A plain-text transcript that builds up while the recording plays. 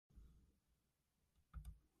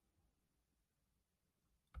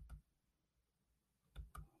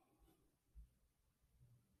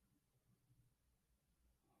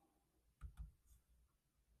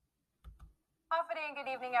Stephanie, and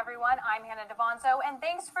good evening, everyone. I'm Hannah Devonzo, and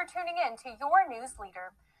thanks for tuning in to your news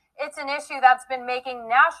leader. It's an issue that's been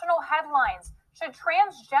making national headlines. Should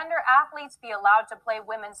transgender athletes be allowed to play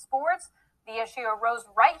women's sports? The issue arose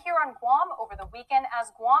right here on Guam over the weekend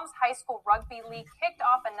as Guam's high school rugby league kicked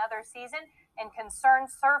off another season, and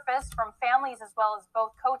concerns surfaced from families as well as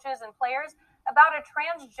both coaches and players about a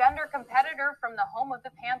transgender competitor from the home of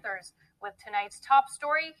the Panthers. With tonight's top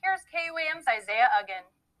story, here's KUAM's Isaiah Uggan.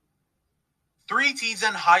 3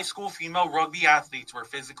 Tizen high school female rugby athletes were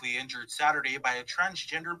physically injured Saturday by a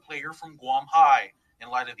transgender player from Guam High. In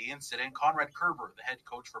light of the incident, Conrad Kerber, the head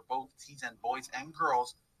coach for both Tizen boys and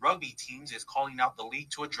girls rugby teams, is calling out the league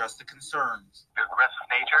to address the concerns. The aggressive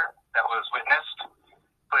nature that was witnessed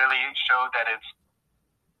clearly showed that it's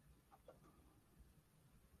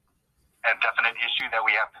a definite issue that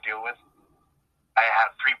we have to deal with. I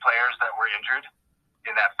had 3 players that were injured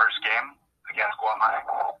in that first game against Guam High,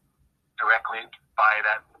 directly by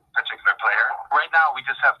that particular player. Right now, we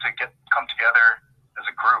just have to come together as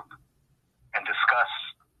a group and discuss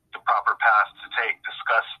the proper paths to take,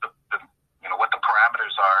 discuss what the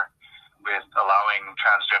parameters are with allowing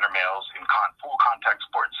transgender males in full contact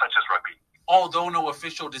sports such as rugby. Although no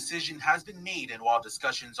official decision has been made and while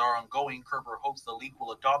discussions are ongoing, Kerber hopes the league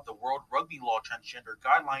will adopt the World Rugby Law Transgender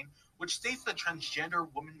Guideline, which states that transgender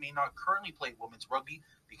women may not currently play women's rugby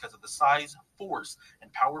because of the size, force,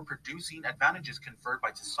 and power-producing advantages conferred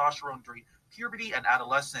by testosterone during puberty and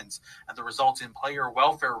adolescence, and the results in player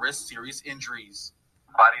welfare risk serious injuries.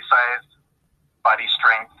 Body size, body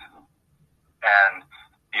strength, and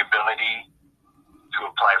the ability to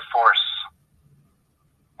apply force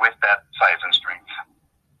with that size and strength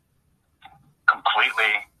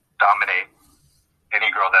completely dominate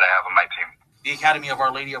any girl that I have on my team. The Academy of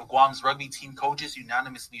Our Lady of Guam's rugby team coaches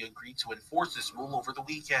unanimously agreed to enforce this rule over the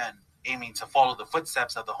weekend. Aiming to follow the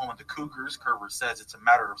footsteps of the home of the Cougars, Kerber says it's a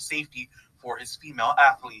matter of safety for his female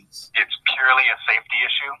athletes. It's purely a safety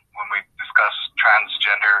issue when we discuss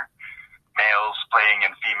transgender males playing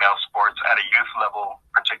in female sports at a youth level,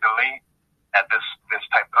 particularly at this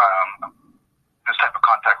type of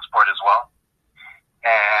contact sport as well.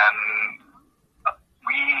 And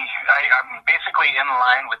I'm basically in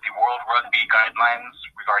line with the World Rugby guidelines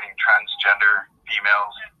regarding transgender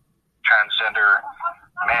females, transgender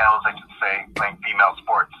males, I should say, playing female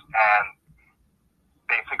sports. And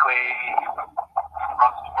basically,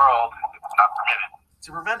 across the world, it's not permitted.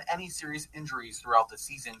 To prevent any serious injuries throughout the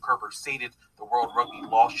season, Kerber stated the World Rugby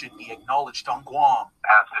Law should be acknowledged on Guam. It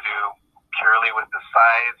has to do purely with the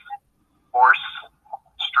size, force,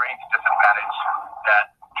 strength disadvantage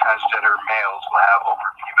that transgender males will have over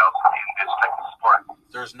females in this type of sport.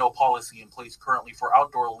 There's no policy in place currently for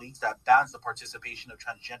outdoor leagues that bans the participation of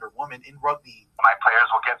transgender women in rugby. My players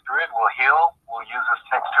will get through it, we'll heal, we'll use this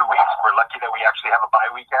next 2 weeks. We're lucky that we actually have a bye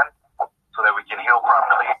weekend so that we can heal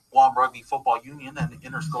properly. Guam Rugby Football Union and the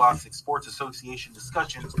Interscholastic Sports Association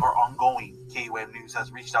discussions are ongoing. KUAM News has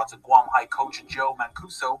reached out to Guam High coach Joe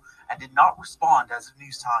Mancuso and did not respond as of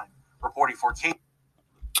news time. Reporting for K.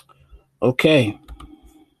 Okay.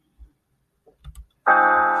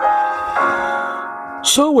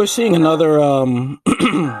 So we're seeing another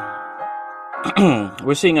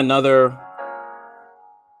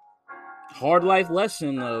hard life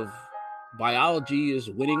lesson of biology is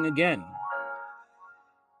winning again.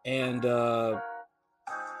 And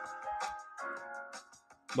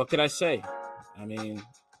what could I say? I mean,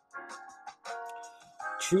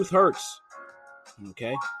 truth hurts.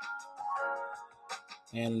 Okay.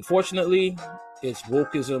 And unfortunately, it's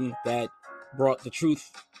wokeism that brought the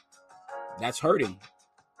truth that's hurting.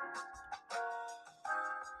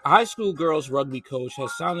 A high school girls rugby coach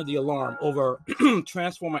has sounded the alarm over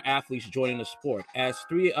transformer athletes joining the sport, as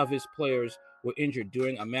 3 of his players were injured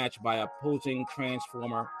during a match by opposing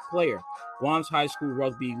transformer player. Guam's High School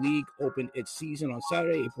Rugby League opened its season on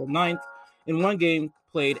Saturday, April 9th. In one game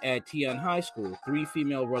played at Tian High School, 3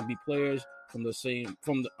 female rugby players from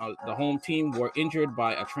the home team were injured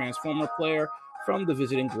by a transformer player from the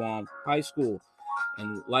visiting Guam High School.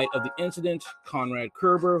 In light of the incident, Conrad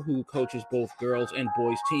Kerber, who coaches both girls and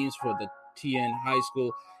boys teams for the Tian High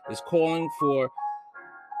School, is calling for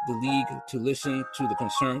the league to listen to the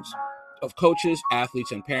concerns of coaches,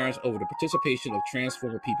 athletes, and parents over the participation of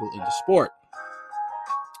transformer people in the sport.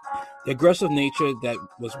 The aggressive nature that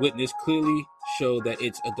was witnessed clearly showed that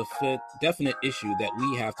it's a definite issue that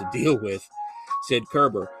we have to deal with, said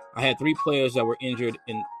Kerber. I had 3 players that were injured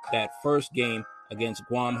in that first game against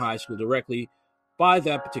Guam High School directly by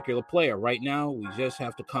that particular player. Right now, we just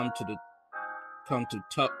have to come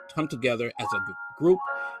together as a group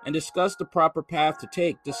and discuss the proper path to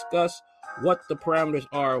take, discuss what the parameters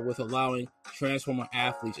are with allowing transformer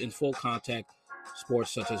athletes in full contact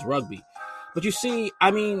sports such as rugby. But you see,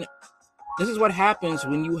 I mean, this is what happens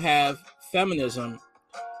when you have feminism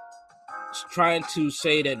trying to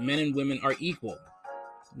say that men and women are equal.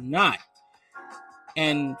 Not.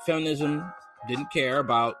 And feminism didn't care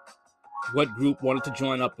about what group wanted to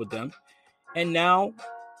join up with them. And now,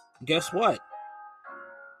 guess what?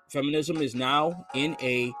 Feminism is now in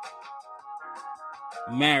a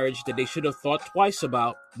marriage that they should have thought twice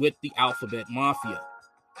about with the alphabet mafia.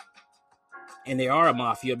 And they are a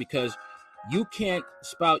mafia because you can't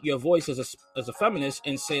spout your voice as a feminist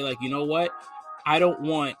and say, like, you know what? I don't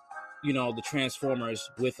want, the Transformers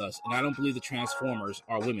with us. And I don't believe the Transformers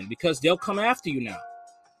are women, because they'll come after you now.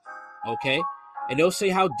 Okay? And they'll say,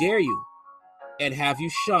 how dare you? And have you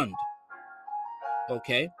shunned.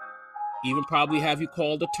 Okay? Even probably have you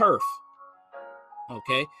called a TERF.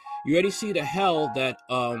 Okay? You already see the hell that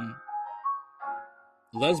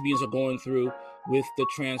lesbians are going through with the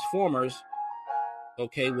Transformers.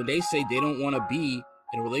 Okay? When they say they don't want to be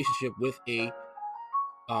in a relationship with a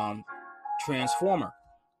Transformer.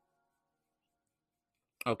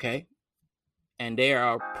 Okay? And they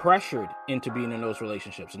are pressured into being in those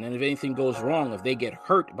relationships. And then if anything goes wrong, if they get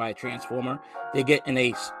hurt by a Transformer, and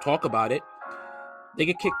they talk about it, they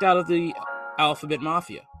get kicked out of the alphabet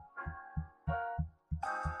mafia.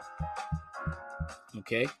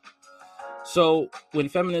 Okay? So when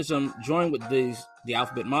feminism joined with the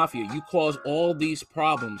alphabet mafia, you cause all these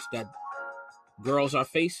problems that girls are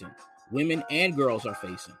facing. Women and girls are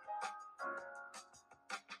facing.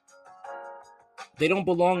 They don't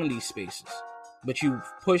belong in these spaces. But you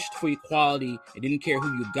pushed for equality and didn't care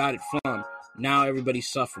who you got it from. Now everybody's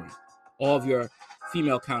suffering. All of your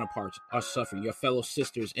female counterparts are suffering, your fellow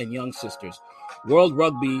sisters and young sisters. World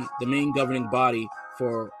Rugby, the main governing body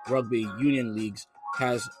for rugby union leagues,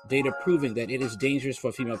 has data proving that it is dangerous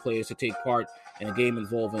for female players to take part in a game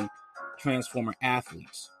involving Transformer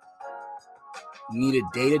athletes. You needed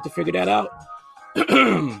data to figure that out?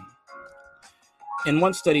 In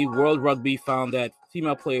one study, World Rugby found that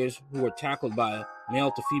female players who were tackled by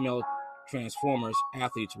male to female Transformers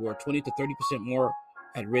athletes were 20 to 30% more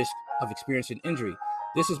at risk of experiencing injury.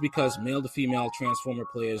 This is because male to female Transformer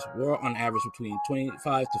players were on average between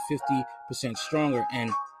 25 to 50% stronger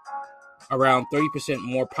and around 30%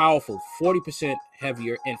 more powerful, 40%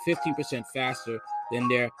 heavier, and 15% faster than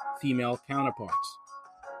their female counterparts.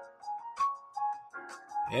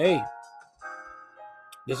 Hey,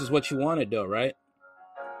 this is what you wanted though, right?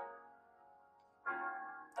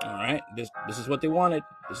 All right, this is what they wanted.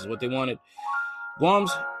 This is what they wanted.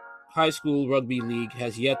 Guam's High School Rugby League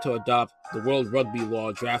has yet to adopt the World Rugby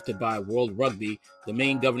Law drafted by World Rugby, the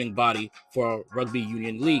main governing body for rugby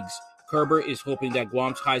union leagues. Kerber is hoping that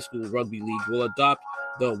Guam's High School Rugby League will adopt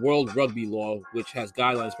the World Rugby Law, which has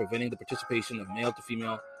guidelines preventing the participation of male to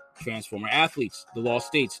female Transformer athletes. The law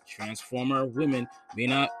states Transformer women may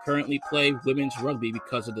not currently play women's rugby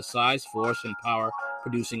because of the size, force, and power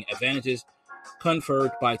producing advantages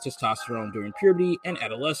conferred by testosterone during puberty and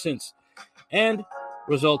adolescence, and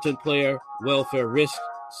resultant player welfare risk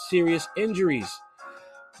serious injuries.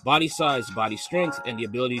 Body size, body strength, and the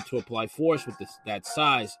ability to apply force with that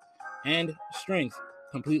size and strength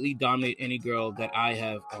completely dominate any girl that I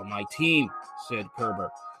have on my team, said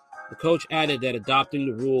Kerber. The coach added that adopting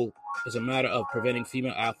the rule is a matter of preventing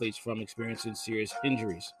female athletes from experiencing serious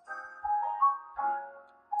injuries.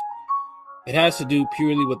 It has to do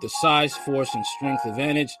purely with the size, force, and strength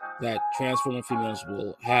advantage that Transformer females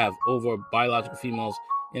will have over biological females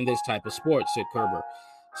in this type of sport, said Kerber.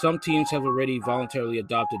 Some teams have already voluntarily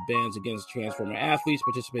adopted bans against Transformer athletes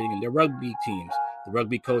participating in their rugby teams. The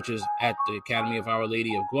rugby coaches at the Academy of Our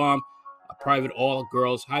Lady of Guam, a private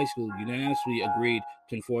all-girls high school, unanimously agreed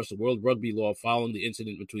to enforce the World Rugby Law following the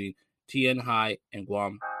incident between Tien High and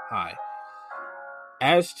Guam High.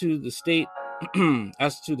 As to the state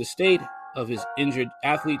of his injured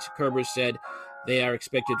athletes, Kerber said they are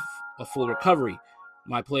expected a full recovery.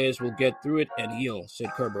 My players will get through it and heal,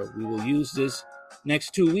 said Kerber. We will use this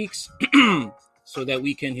next 2 weeks so that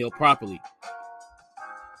we can heal properly.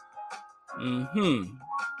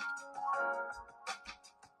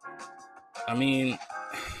 I mean,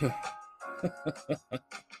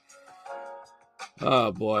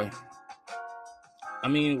 oh boy. I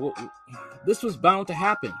mean, this was bound to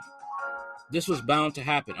happen. This was bound to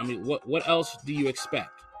happen. I mean, what else do you expect?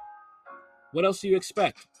 What else do you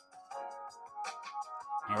expect?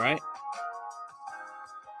 All right.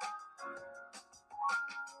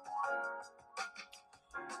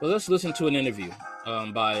 Well, let's listen to an interview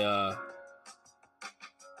by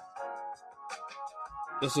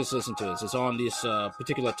Let's just listen to this. It's on this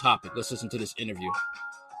particular topic. Let's listen to this interview.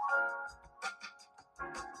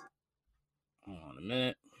 Hold on a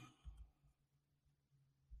minute.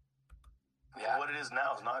 Yeah. What it is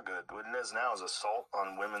now is not good. What it is now is assault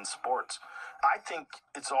on women's sports. I think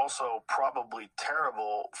it's also probably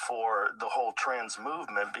terrible for the whole trans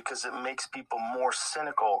movement because it makes people more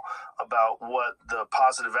cynical about what the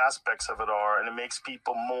positive aspects of it are, and it makes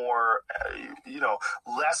people more,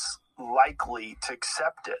 less likely to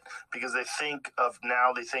accept it because they think of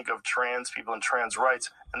trans people and trans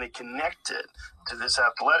rights, and they connect it to this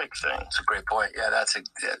athletic thing. That's a great point.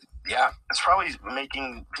 Yeah, it's probably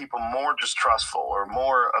making people more distrustful or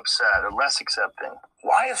more upset or less accepting.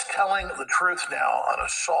 Why is telling the truth now an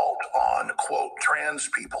assault on, quote, trans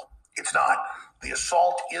people? It's not. The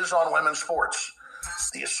assault is on women's sports.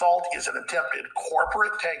 The assault is an attempted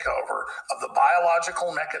corporate takeover of the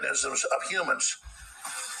biological mechanisms of humans.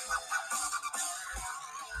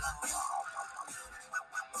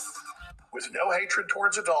 With no hatred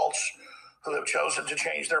towards adults who have chosen to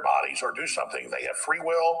change their bodies or do something. They have free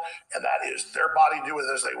will, and that is their body, do with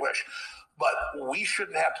it as they wish. But we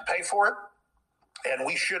shouldn't have to pay for it, and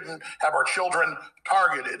we shouldn't have our children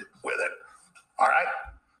targeted with it. All right?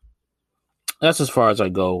 That's as far as I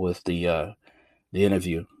go with the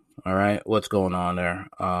interview. All right? What's going on there?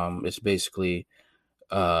 It's basically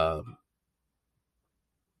talking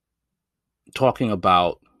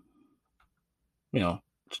about,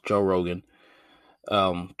 it's Joe Rogan,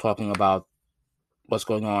 talking about what's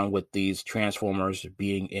going on with these transformers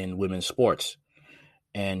being in women's sports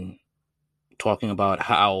and talking about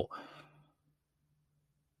how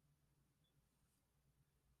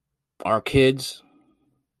our kids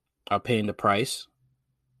are paying the price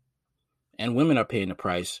and women are paying the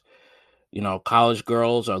price. College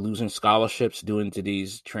girls are losing scholarships due to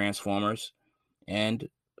these transformers, and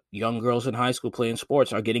young girls in high school playing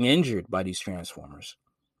sports are getting injured by these transformers.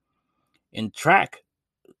 In track,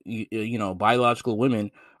 biological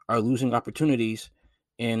women are losing opportunities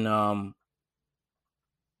in to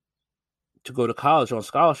go to college on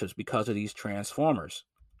scholarships because of these transformers.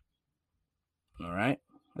 All right,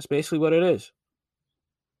 that's basically what it is.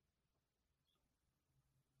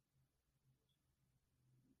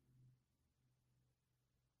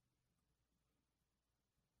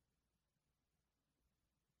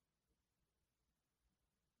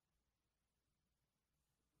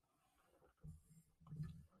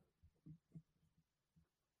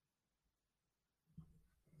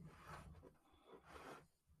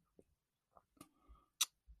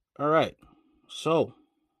 All right, so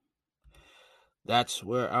that's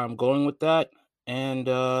where I'm going with that, and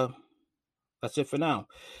that's it for now.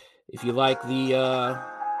 If you like the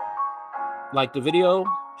video,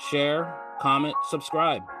 share, comment,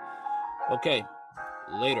 subscribe. Okay,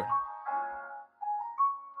 later.